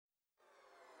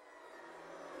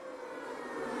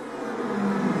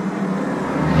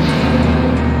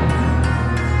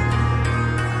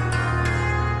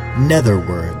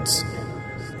Netherwords.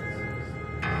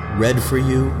 Read for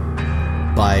you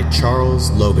by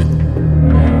Charles Logan.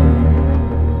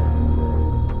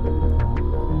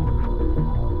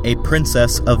 A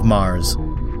Princess of Mars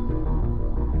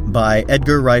by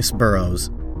Edgar Rice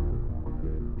Burroughs.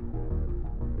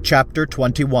 Chapter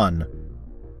 21.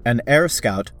 An Air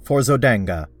Scout for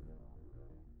Zodanga.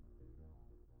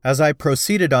 As I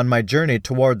proceeded on my journey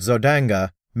toward Zodanga,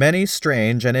 many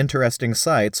strange and interesting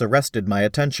sights arrested my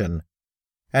attention,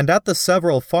 and at the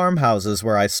several farmhouses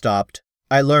where I stopped,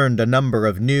 I learned a number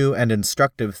of new and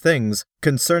instructive things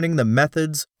concerning the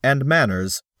methods and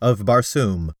manners of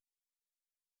Barsoom.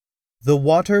 The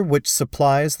water which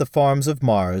supplies the farms of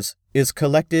Mars is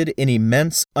collected in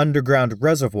immense underground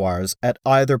reservoirs at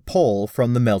either pole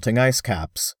from the melting ice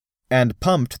caps, and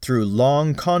pumped through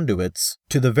long conduits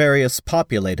to the various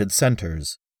populated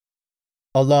centers.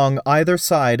 Along either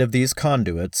side of these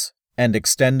conduits, and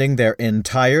extending their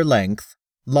entire length,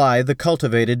 lie the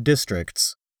cultivated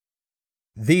districts.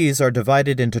 These are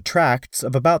divided into tracts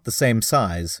of about the same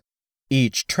size,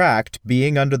 each tract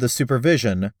being under the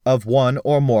supervision of one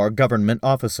or more government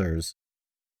officers.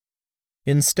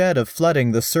 Instead of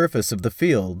flooding the surface of the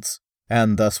fields,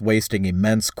 and thus wasting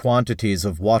immense quantities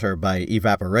of water by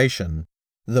evaporation,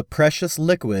 the precious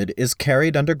liquid is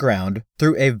carried underground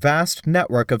through a vast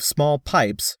network of small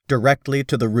pipes directly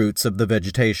to the roots of the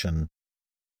vegetation.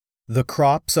 The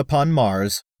crops upon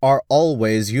Mars are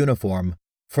always uniform,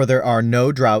 for there are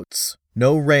no droughts,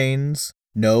 no rains,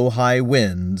 no high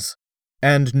winds,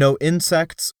 and no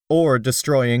insects or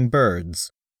destroying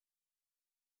birds.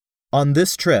 On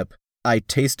this trip, I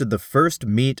tasted the first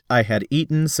meat I had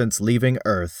eaten since leaving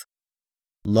Earth.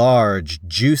 Large,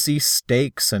 juicy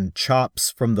steaks and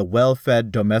chops from the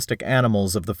well-fed domestic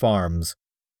animals of the farms.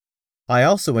 I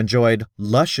also enjoyed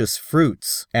luscious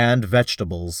fruits and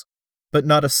vegetables, but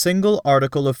not a single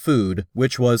article of food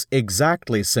which was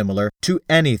exactly similar to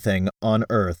anything on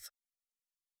Earth.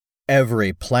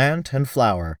 Every plant and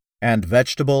flower, and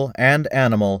vegetable and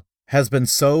animal has been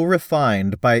so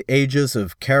refined by ages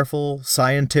of careful,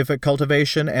 scientific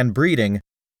cultivation and breeding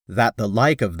that the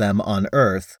like of them on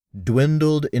Earth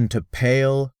dwindled into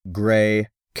pale, gray,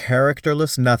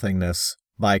 characterless nothingness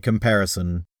by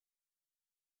comparison.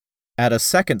 At a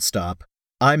second stop,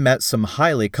 I met some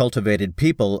highly cultivated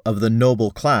people of the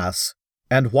noble class,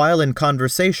 and while in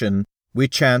conversation, we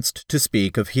chanced to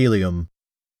speak of helium.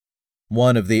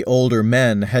 One of the older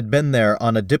men had been there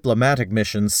on a diplomatic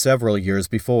mission several years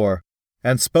before,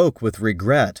 and spoke with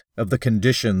regret of the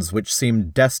conditions which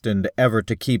seemed destined ever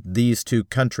to keep these two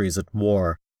countries at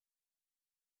war.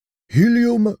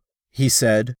 "Helium," he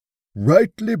said,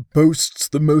 "rightly boasts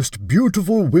the most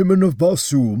beautiful women of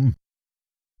Barsoom,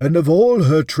 and of all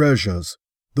her treasures,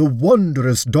 the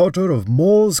wondrous daughter of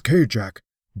Mors Kajak,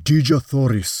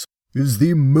 Dejathoris, is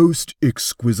the most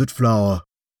exquisite flower.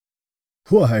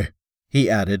 Why,"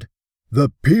 he added, "the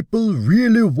people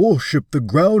really worship the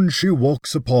ground she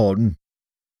walks upon,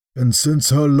 and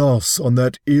since her loss on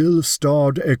that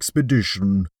ill-starred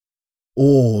expedition,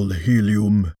 all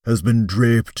Helium has been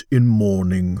draped in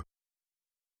mourning.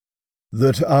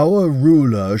 That our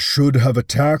ruler should have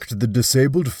attacked the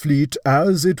disabled fleet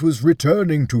as it was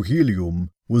returning to Helium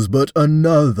was but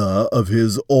another of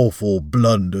his awful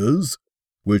blunders,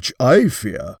 which I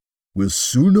fear will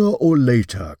sooner or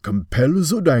later compel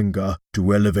Zodanga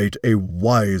to elevate a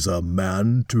wiser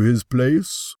man to his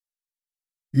place.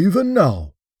 Even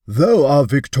now, though our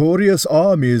victorious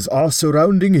armies are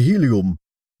surrounding Helium,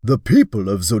 the people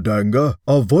of Zodanga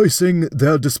are voicing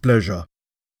their displeasure,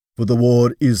 for the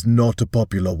war is not a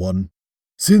popular one,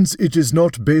 since it is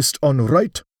not based on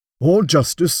right or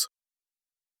justice.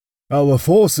 Our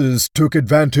forces took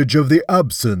advantage of the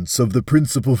absence of the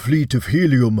principal fleet of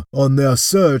Helium on their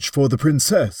search for the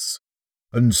princess,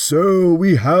 and so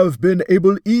we have been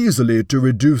able easily to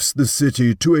reduce the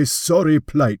city to a sorry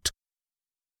plight.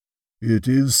 It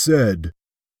is said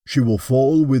she will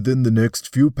fall within the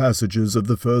next few passages of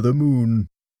the further moon."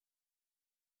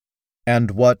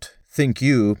 "And what, think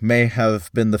you, may have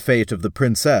been the fate of the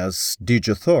Princess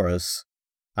Dejathoris?"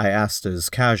 I asked as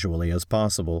casually as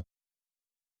possible.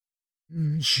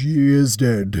 "She is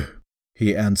dead,"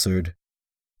 he answered.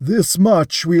 "This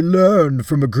much we learned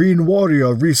from a green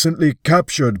warrior recently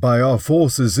captured by our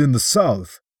forces in the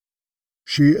south.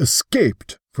 She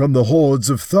escaped from the hordes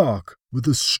of Thark with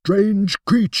a strange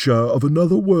creature of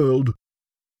another world,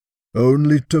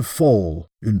 only to fall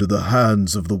into the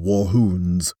hands of the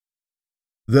Warhoons.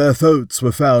 Their throats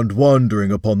were found wandering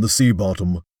upon the sea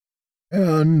bottom,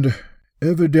 and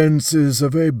evidences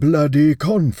of a bloody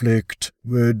conflict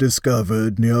were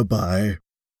discovered nearby.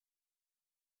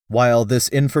 While this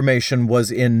information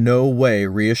was in no way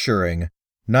reassuring,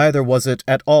 neither was it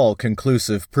at all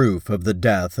conclusive proof of the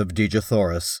death of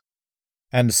Dejathoris.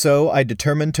 And so I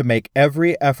determined to make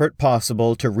every effort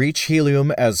possible to reach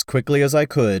Helium as quickly as I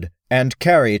could, and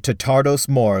carry to Tardos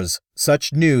Mors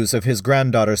such news of his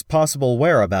granddaughter's possible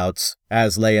whereabouts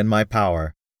as lay in my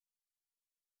power.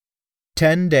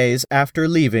 10 days after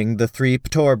leaving the 3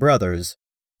 Ptor brothers,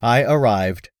 I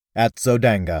arrived at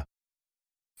Zodanga.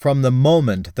 From the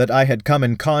moment that I had come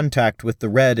in contact with the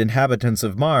red inhabitants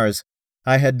of Mars,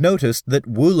 I had noticed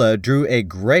that Woola drew a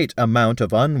great amount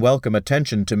of unwelcome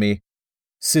attention to me,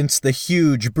 since the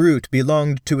huge brute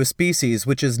belonged to a species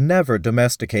which is never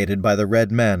domesticated by the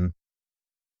red men.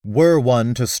 Were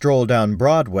one to stroll down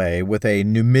Broadway with a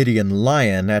Numidian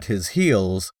lion at his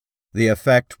heels, the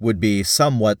effect would be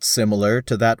somewhat similar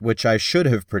to that which I should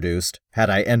have produced had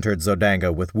I entered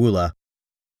Zodanga with Woola.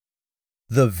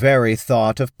 The very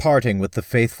thought of parting with the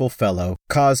faithful fellow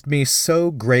caused me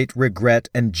so great regret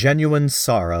and genuine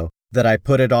sorrow that I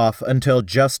put it off until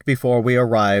just before we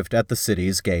arrived at the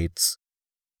city's gates.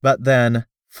 But then,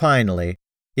 finally,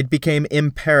 it became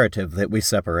imperative that we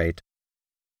separate.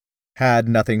 Had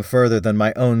nothing further than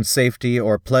my own safety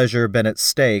or pleasure been at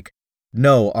stake,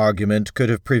 no argument could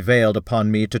have prevailed upon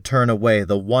me to turn away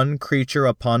the one creature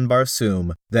upon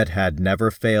Barsoom that had never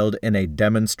failed in a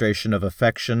demonstration of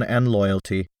affection and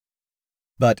loyalty.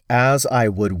 But as I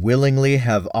would willingly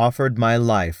have offered my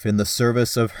life in the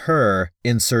service of her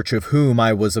in search of whom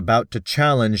I was about to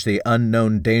challenge the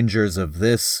unknown dangers of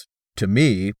this, to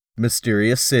me,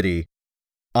 mysterious city,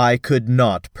 I could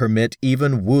not permit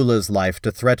even Woola's life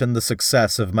to threaten the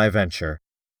success of my venture,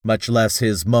 much less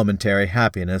his momentary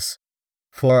happiness,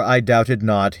 for I doubted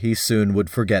not he soon would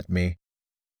forget me.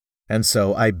 And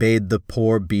so I bade the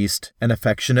poor beast an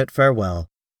affectionate farewell,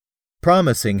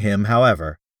 promising him,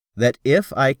 however, that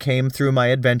if I came through my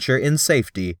adventure in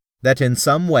safety, that in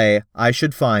some way I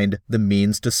should find the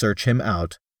means to search him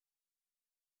out.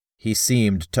 He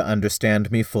seemed to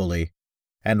understand me fully,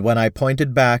 and when I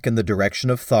pointed back in the direction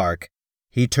of Thark,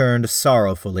 he turned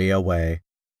sorrowfully away.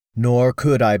 Nor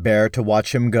could I bear to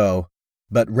watch him go,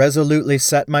 but resolutely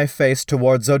set my face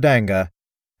toward Zodanga,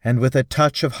 and with a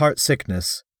touch of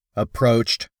heart-sickness,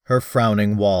 approached her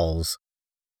frowning walls.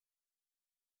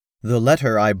 The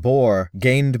letter I bore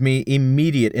gained me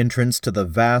immediate entrance to the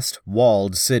vast,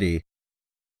 walled city.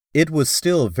 It was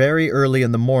still very early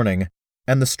in the morning,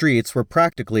 and the streets were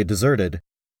practically deserted.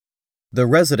 The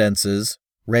residences,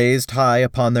 raised high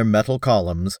upon their metal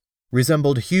columns,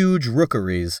 resembled huge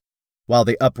rookeries, while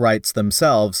the uprights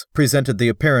themselves presented the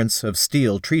appearance of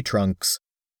steel tree trunks.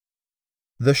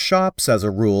 The shops, as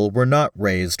a rule, were not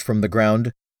raised from the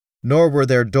ground, nor were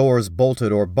their doors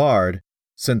bolted or barred,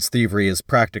 since thievery is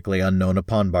practically unknown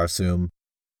upon Barsoom.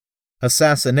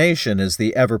 Assassination is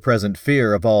the ever-present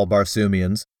fear of all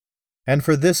Barsoomians, and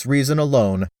for this reason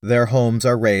alone their homes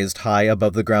are raised high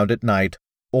above the ground at night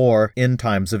or in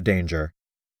times of danger.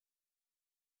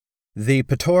 The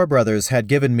Ptor brothers had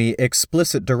given me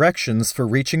explicit directions for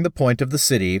reaching the point of the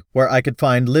city where I could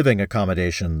find living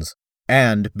accommodations,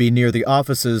 and be near the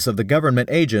offices of the government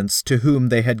agents to whom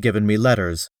they had given me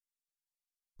letters.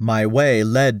 My way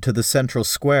led to the central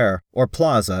square, or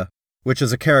plaza, which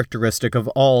is a characteristic of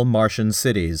all Martian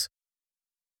cities.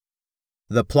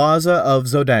 The plaza of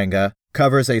Zodanga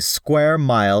covers a square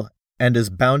mile and is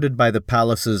bounded by the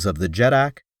palaces of the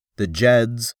Jeddak, the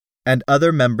Jeds, and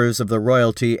other members of the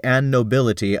royalty and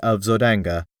nobility of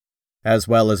Zodanga, as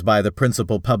well as by the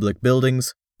principal public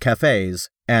buildings,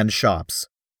 cafes, and shops.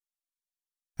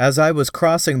 As I was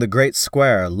crossing the great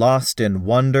square, lost in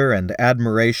wonder and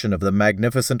admiration of the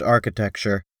magnificent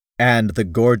architecture and the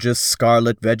gorgeous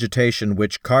scarlet vegetation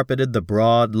which carpeted the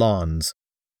broad lawns,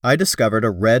 I discovered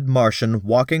a red Martian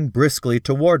walking briskly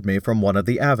toward me from one of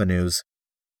the avenues.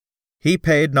 He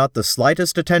paid not the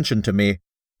slightest attention to me,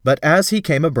 but as he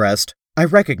came abreast, I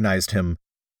recognized him,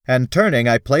 and turning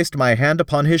I placed my hand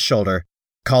upon his shoulder,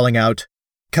 calling out,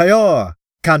 "Kayor,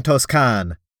 Kantos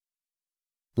Khan!"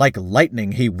 Like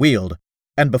lightning he wheeled,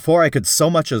 and before I could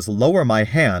so much as lower my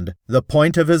hand, the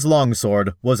point of his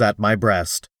longsword was at my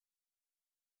breast.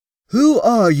 "Who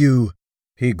are you?"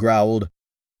 he growled,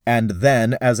 and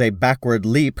then, as a backward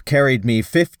leap carried me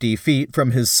 50 feet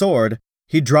from his sword,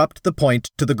 he dropped the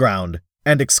point to the ground,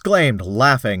 and exclaimed,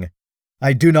 laughing,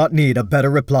 "I do not need a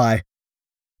better reply.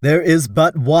 There is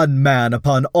but one man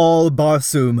upon all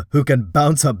Barsoom who can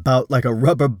bounce about like a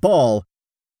rubber ball.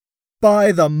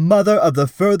 By the mother of the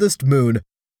furthest moon,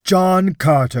 John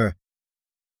Carter.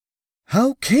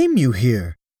 How came you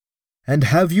here? And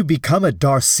have you become a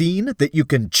Darseen that you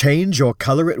can change your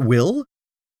color at will?"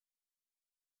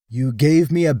 "You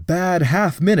gave me a bad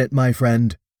half-minute, my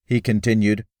friend," he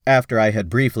continued, after I had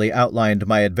briefly outlined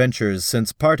my adventures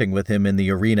since parting with him in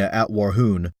the arena at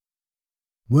Warhoon.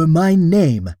 "Were my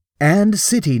name and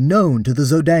city known to the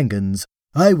Zodangans,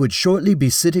 I would shortly be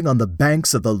sitting on the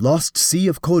banks of the lost sea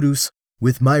of Korus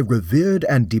with my revered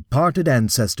and departed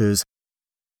ancestors.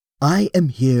 I am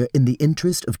here in the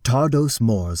interest of Tardos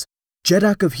Mors,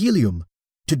 Jeddak of Helium,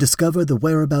 to discover the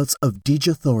whereabouts of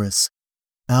Dija Thoris,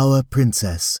 our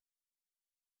princess.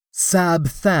 Sab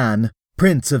Than,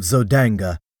 Prince of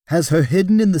Zodanga, has her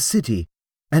hidden in the city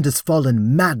and has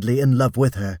fallen madly in love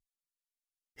with her.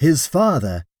 His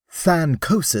father, Than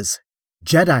Kosis,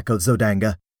 Jeddak of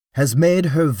Zodanga, has made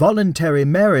her voluntary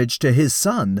marriage to his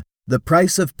son the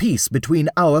price of peace between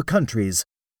our countries.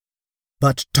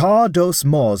 But Tardos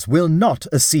Mors will not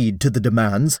accede to the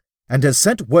demands, and has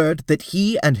sent word that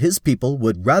he and his people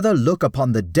would rather look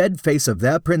upon the dead face of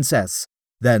their princess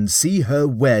than see her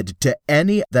wed to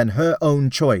any than her own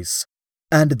choice,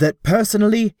 and that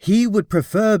personally he would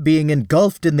prefer being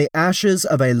engulfed in the ashes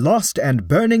of a lost and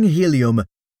burning helium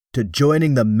to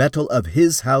joining the metal of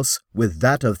his house with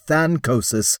that of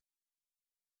Thankosis.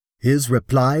 His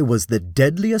reply was the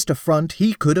deadliest affront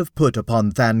he could have put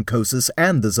upon Thankosis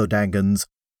and the Zodangans,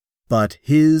 but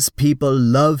his people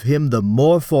love him the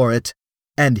more for it,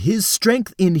 and his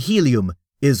strength in helium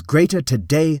is greater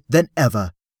today than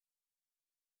ever.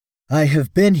 I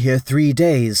have been here 3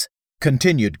 days,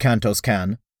 continued Kantos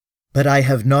Khan, but I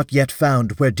have not yet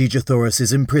found where Dija Thoris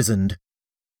is imprisoned.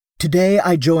 Today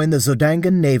I join the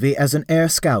Zodangan Navy as an air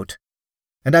scout,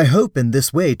 and I hope in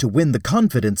this way to win the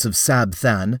confidence of Sab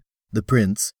Than, the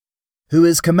prince, who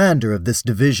is commander of this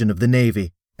division of the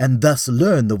Navy, and thus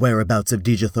learn the whereabouts of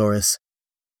Dija Thoris.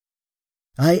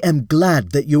 I am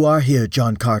glad that you are here,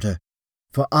 John Carter,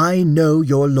 for I know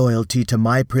your loyalty to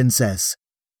my princess,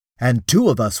 and 2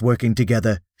 of us working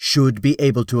together should be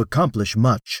able to accomplish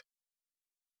much.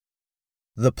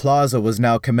 The plaza was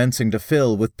now commencing to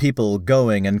fill with people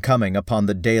going and coming upon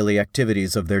the daily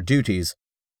activities of their duties.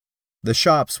 The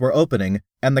shops were opening,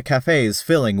 and the cafes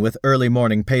filling with early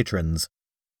morning patrons.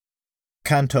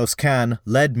 Kantos Khan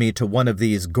led me to one of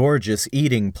these gorgeous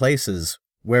eating places,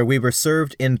 where we were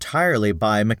served entirely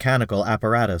by mechanical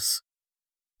apparatus.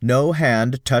 No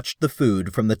hand touched the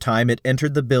food from the time it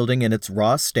entered the building in its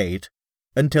raw state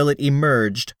until it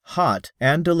emerged, hot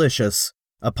and delicious,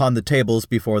 upon the tables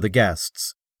before the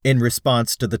guests, in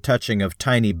response to the touching of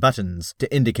tiny buttons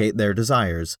to indicate their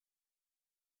desires.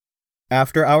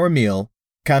 After our meal,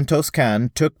 Kantos Khan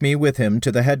took me with him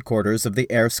to the headquarters of the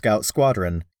Air Scout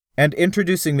Squadron, and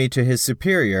introducing me to his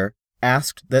superior,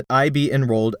 asked that I be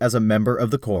enrolled as a member of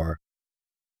the Corps.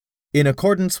 In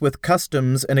accordance with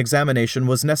customs, an examination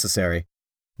was necessary,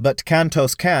 but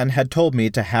Kantos Khan had told me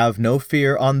to have no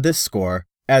fear on this score,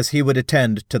 as he would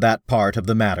attend to that part of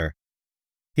the matter.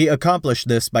 He accomplished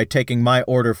this by taking my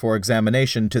order for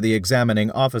examination to the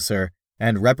examining officer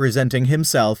and representing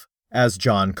himself as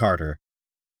John Carter.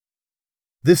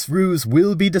 "This ruse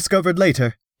will be discovered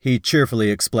later," he cheerfully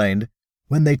explained,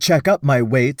 "when they check up my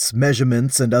weights,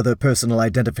 measurements, and other personal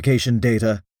identification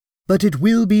data. But it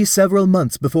will be several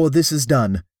months before this is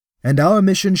done, and our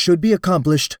mission should be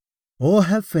accomplished, or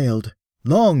have failed,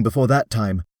 long before that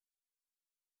time."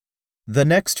 The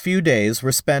next few days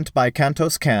were spent by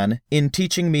Kantos Khan in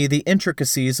teaching me the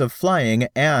intricacies of flying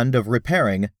and of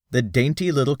repairing the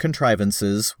dainty little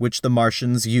contrivances which the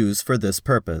Martians use for this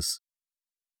purpose.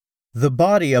 The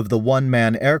body of the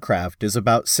one-man aircraft is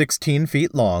about 16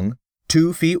 feet long,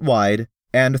 2 feet wide,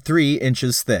 and 3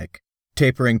 inches thick,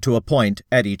 tapering to a point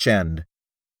at each end.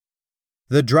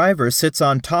 The driver sits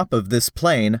on top of this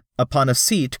plane upon a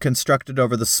seat constructed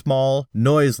over the small,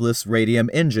 noiseless radium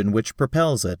engine which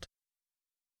propels it.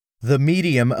 The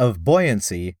medium of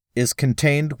buoyancy is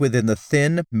contained within the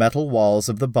thin metal walls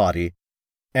of the body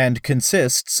and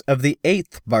consists of the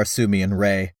 8th Barsoomian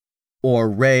ray, or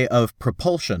ray of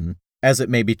propulsion, as it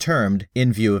may be termed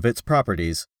in view of its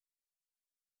properties.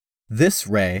 This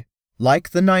ray, like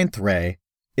the 9th ray,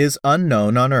 is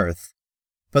unknown on Earth,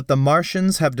 but the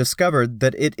Martians have discovered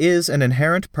that it is an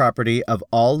inherent property of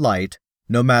all light,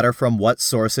 no matter from what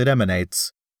source it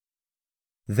emanates.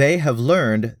 They have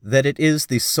learned that it is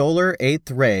the solar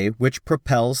 8th ray which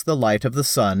propels the light of the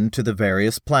sun to the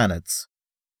various planets,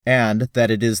 and that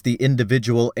it is the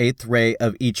individual 8th ray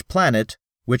of each planet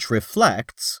which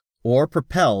reflects or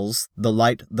propels the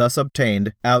light thus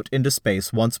obtained out into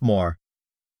space once more.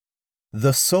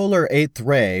 The solar 8th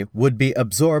ray would be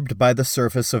absorbed by the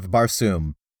surface of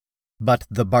Barsoom, but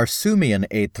the Barsoomian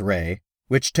 8th ray,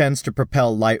 which tends to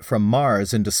propel light from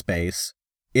Mars into space,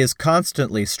 is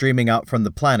constantly streaming out from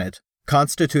the planet,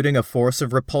 constituting a force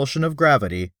of repulsion of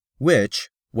gravity which,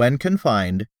 when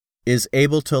confined, is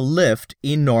able to lift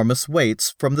enormous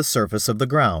weights from the surface of the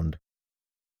ground.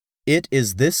 It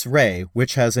is this ray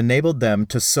which has enabled them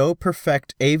to so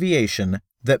perfect aviation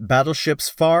that battleships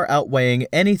far outweighing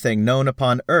anything known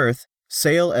upon Earth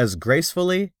sail as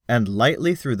gracefully and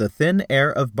lightly through the thin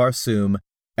air of Barsoom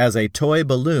as a toy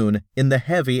balloon in the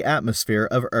heavy atmosphere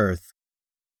of Earth.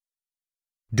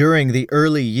 During the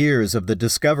early years of the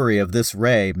discovery of this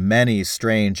ray, many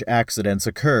strange accidents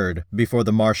occurred before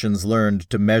the Martians learned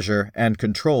to measure and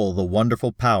control the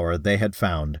wonderful power they had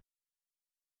found.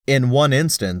 In one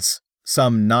instance,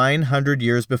 some 900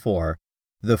 years before,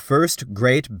 the first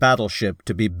great battleship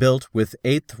to be built with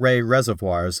eighth-ray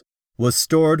reservoirs was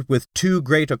stored with too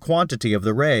great a quantity of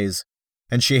the rays,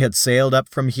 and she had sailed up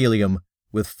from Helium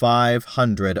with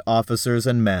 500 officers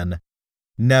and men,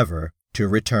 never to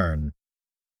return.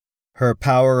 Her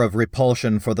power of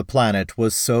repulsion for the planet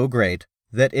was so great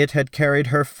that it had carried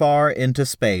her far into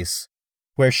space,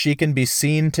 where she can be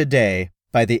seen today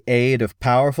by the aid of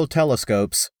powerful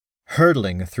telescopes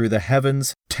hurtling through the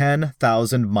heavens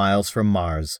 10,000 miles from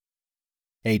Mars.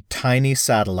 A tiny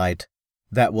satellite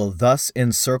that will thus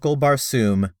encircle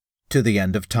Barsoom to the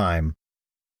end of time.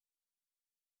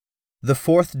 The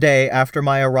 4th day after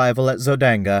my arrival at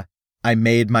Zodanga, I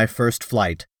made my first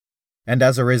flight, and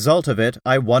as a result of it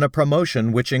I won a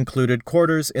promotion which included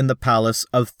quarters in the palace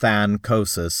of Than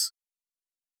Kosis.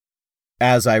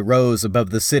 As I rose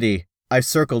above the city, I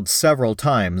circled several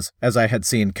times, as I had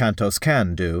seen Kantos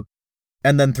Kan do,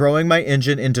 and then throwing my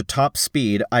engine into top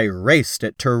speed, I raced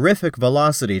at terrific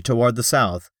velocity toward the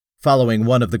south, following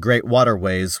one of the great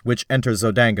waterways which enter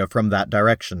Zodanga from that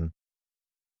direction.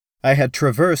 I had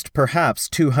traversed perhaps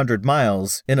 200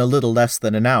 miles in a little less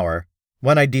than an hour,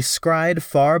 when I descried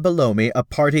far below me a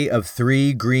party of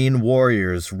 3 green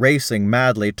warriors racing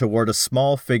madly toward a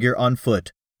small figure on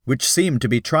foot, which seemed to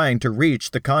be trying to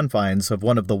reach the confines of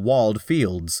one of the walled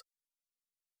fields.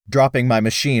 Dropping my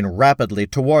machine rapidly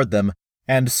toward them,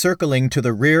 and circling to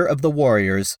the rear of the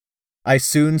warriors, I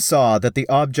soon saw that the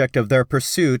object of their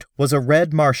pursuit was a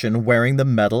red Martian wearing the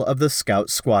medal of the scout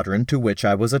squadron to which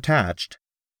I was attached.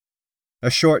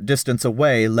 A short distance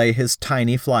away lay his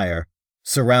tiny flyer,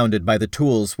 surrounded by the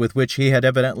tools with which he had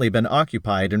evidently been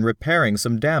occupied in repairing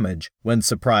some damage when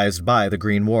surprised by the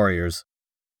Green Warriors.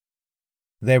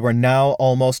 They were now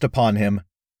almost upon him,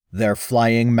 their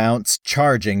flying mounts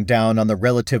charging down on the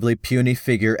relatively puny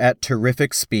figure at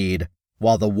terrific speed,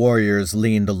 while the warriors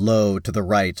leaned low to the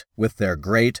right with their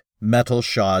great,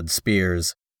 metal-shod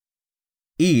spears.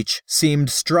 Each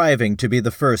seemed striving to be the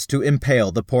first to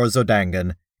impale the poor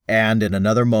Zodangan, and in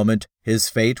another moment his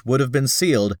fate would have been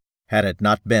sealed had it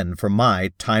not been for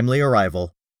my timely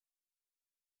arrival.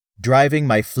 Driving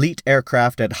my fleet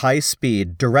aircraft at high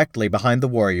speed directly behind the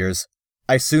warriors,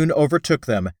 I soon overtook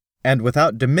them, and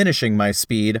without diminishing my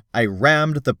speed, I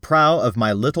rammed the prow of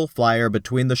my little flyer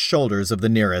between the shoulders of the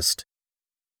nearest.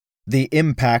 The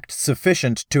impact,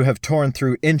 sufficient to have torn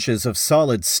through inches of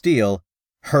solid steel,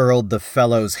 hurled the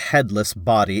fellow's headless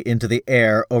body into the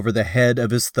air over the head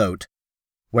of his throat,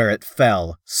 where it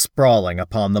fell, sprawling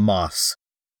upon the moss.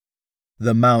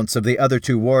 The mounts of the other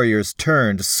 2 warriors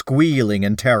turned, squealing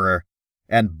in terror,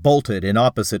 and bolted in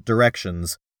opposite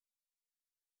directions.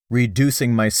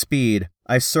 Reducing my speed,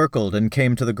 I circled and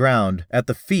came to the ground at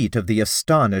the feet of the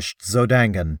astonished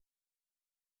Zodangan.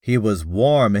 He was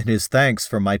warm in his thanks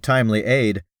for my timely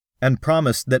aid, and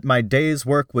promised that my day's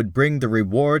work would bring the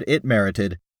reward it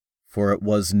merited, for it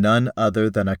was none other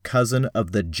than a cousin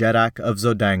of the Jeddak of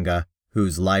Zodanga,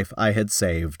 whose life I had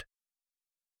saved.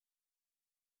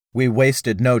 We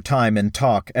wasted no time in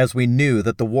talk, as we knew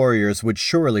that the warriors would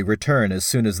surely return as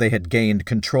soon as they had gained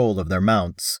control of their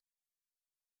mounts.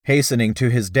 Hastening to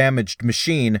his damaged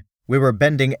machine, we were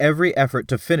bending every effort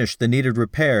to finish the needed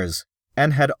repairs,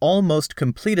 and had almost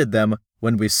completed them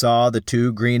when we saw the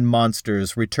 2 green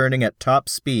monsters returning at top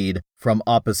speed from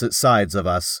opposite sides of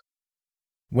us.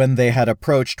 When they had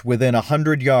approached within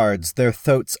 100 yards, their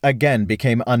throats again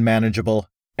became unmanageable,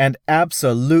 and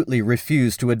absolutely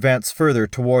refused to advance further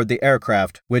toward the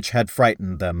aircraft which had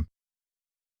frightened them.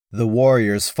 The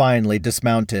warriors finally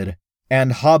dismounted,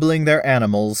 and hobbling their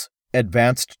animals,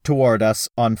 advanced toward us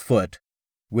on foot,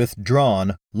 with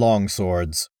drawn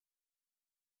longswords.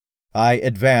 I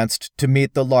advanced to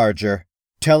meet the larger,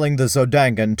 telling the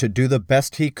Zodangan to do the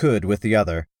best he could with the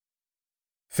other.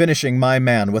 Finishing my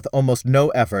man with almost no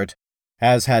effort,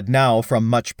 as had now from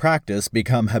much practice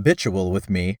become habitual with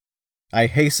me, I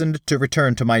hastened to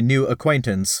return to my new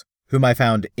acquaintance, whom I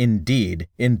found indeed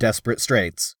in desperate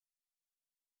straits.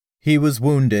 He was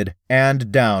wounded and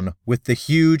down, with the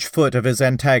huge foot of his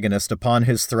antagonist upon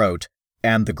his throat,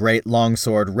 and the great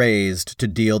longsword raised to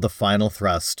deal the final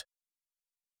thrust.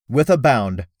 With a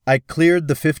bound, I cleared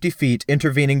the 50 feet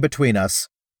intervening between us,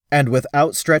 and with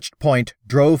outstretched point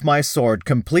drove my sword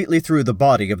completely through the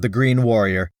body of the green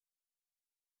warrior.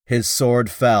 His sword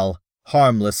fell,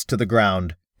 harmless, to the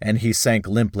ground, and he sank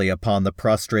limply upon the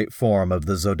prostrate form of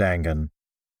the Zodangan.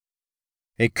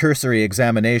 A cursory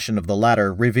examination of the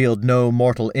latter revealed no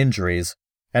mortal injuries,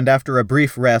 and after a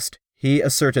brief rest he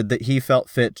asserted that he felt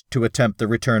fit to attempt the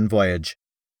return voyage.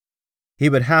 He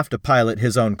would have to pilot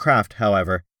his own craft,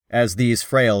 however, as these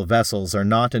frail vessels are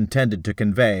not intended to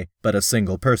convey but a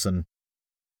single person.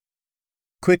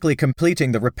 Quickly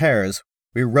completing the repairs,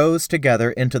 we rose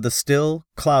together into the still,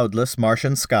 cloudless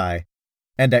Martian sky,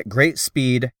 and at great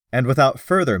speed and without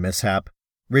further mishap,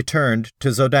 returned to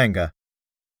Zodanga.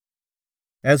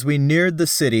 As we neared the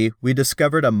city, we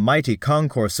discovered a mighty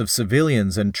concourse of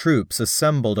civilians and troops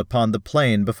assembled upon the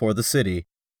plain before the city.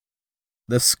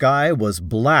 The sky was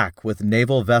black with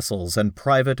naval vessels and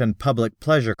private and public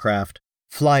pleasure craft,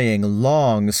 flying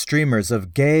long streamers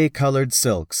of gay-colored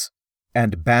silks,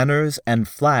 and banners and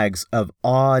flags of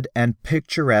odd and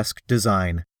picturesque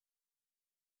design.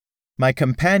 My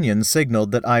companion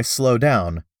signaled that I slow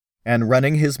down, and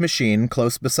running his machine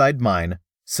close beside mine,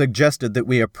 suggested that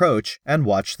we approach and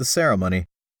watch the ceremony,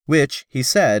 which, he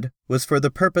said, was for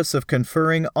the purpose of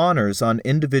conferring honors on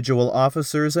individual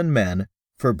officers and men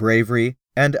for bravery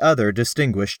and other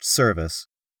distinguished service.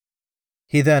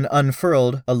 He then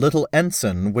unfurled a little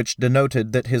ensign which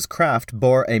denoted that his craft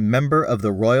bore a member of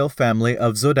the royal family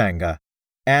of Zodanga,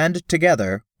 and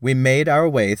together we made our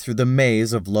way through the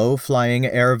maze of low-flying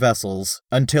air vessels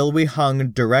until we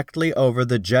hung directly over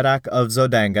the Jeddak of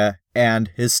Zodanga and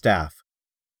his staff.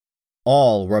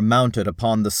 All were mounted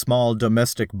upon the small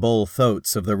domestic bull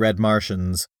thoats of the Red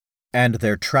Martians, and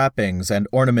their trappings and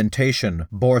ornamentation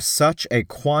bore such a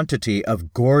quantity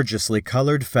of gorgeously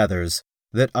colored feathers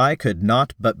that I could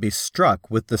not but be struck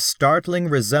with the startling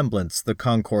resemblance the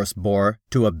concourse bore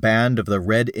to a band of the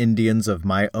Red Indians of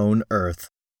my own earth.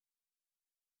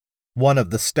 One of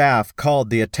the staff called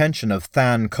the attention of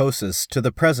Than Kosis to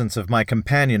the presence of my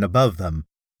companion above them,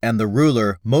 and the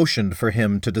ruler motioned for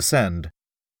him to descend.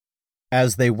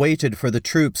 As they waited for the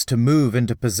troops to move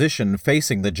into position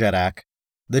facing the Jeddak,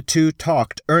 the two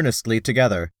talked earnestly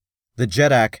together, the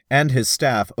Jeddak and his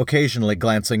staff occasionally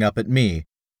glancing up at me.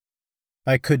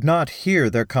 I could not hear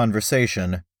their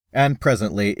conversation, and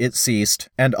presently it ceased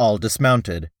and all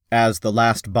dismounted, as the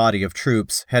last body of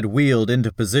troops had wheeled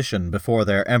into position before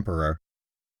their emperor.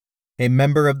 A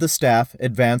member of the staff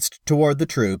advanced toward the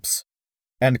troops,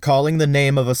 and calling the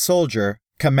name of a soldier,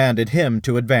 commanded him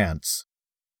to advance.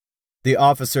 The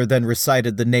officer then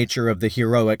recited the nature of the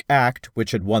heroic act which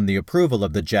had won the approval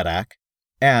of the Jeddak,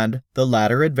 and the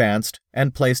latter advanced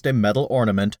and placed a metal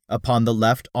ornament upon the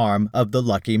left arm of the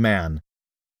lucky man.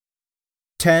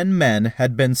 10 men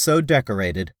had been so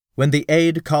decorated when the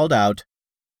aide called out,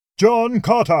 "John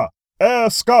Carter,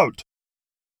 Air Scout!"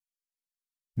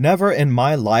 Never in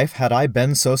my life had I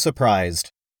been so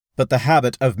surprised, but the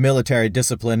habit of military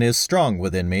discipline is strong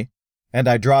within me, and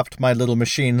I dropped my little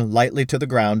machine lightly to the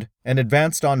ground and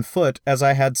advanced on foot as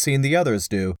I had seen the others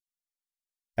do.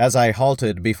 As I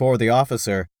halted before the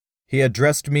officer, he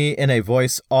addressed me in a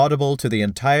voice audible to the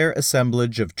entire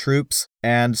assemblage of troops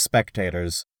and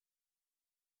spectators.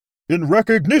 "In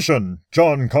recognition,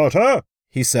 John Carter,"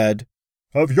 he said,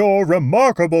 "of your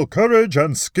remarkable courage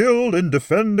and skill in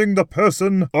defending the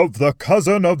person of the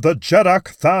cousin of the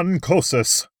Jeddak Than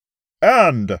Kosis,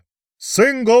 and,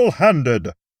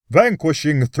 single-handed,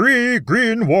 vanquishing 3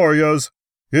 green warriors,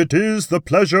 it is the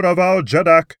pleasure of our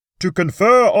Jeddak to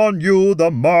confer on you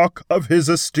the mark of his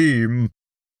esteem."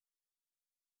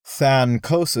 Than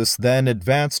Kosis then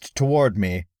advanced toward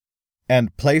me,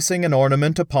 and placing an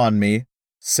ornament upon me,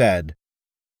 said,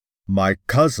 "My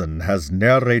cousin has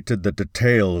narrated the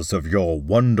details of your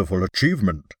wonderful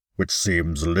achievement, which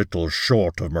seems little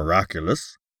short of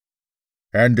miraculous.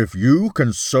 And if you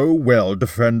can so well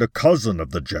defend a cousin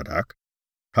of the Jeddak,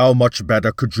 how much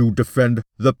better could you defend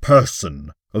the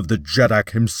person of the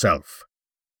Jeddak himself?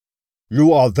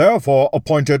 You are therefore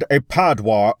appointed a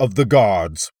Padwar of the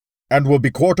Guards, and will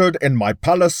be quartered in my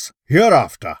palace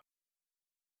hereafter."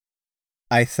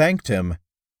 I thanked him,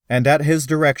 and at his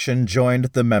direction joined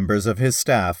the members of his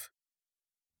staff.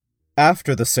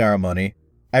 After the ceremony,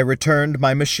 I returned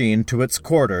my machine to its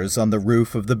quarters on the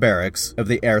roof of the barracks of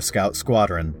the Air Scout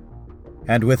Squadron,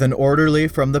 and with an orderly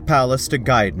from the palace to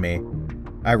guide me,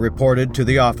 I reported to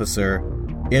the officer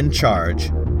in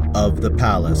charge of the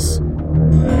palace.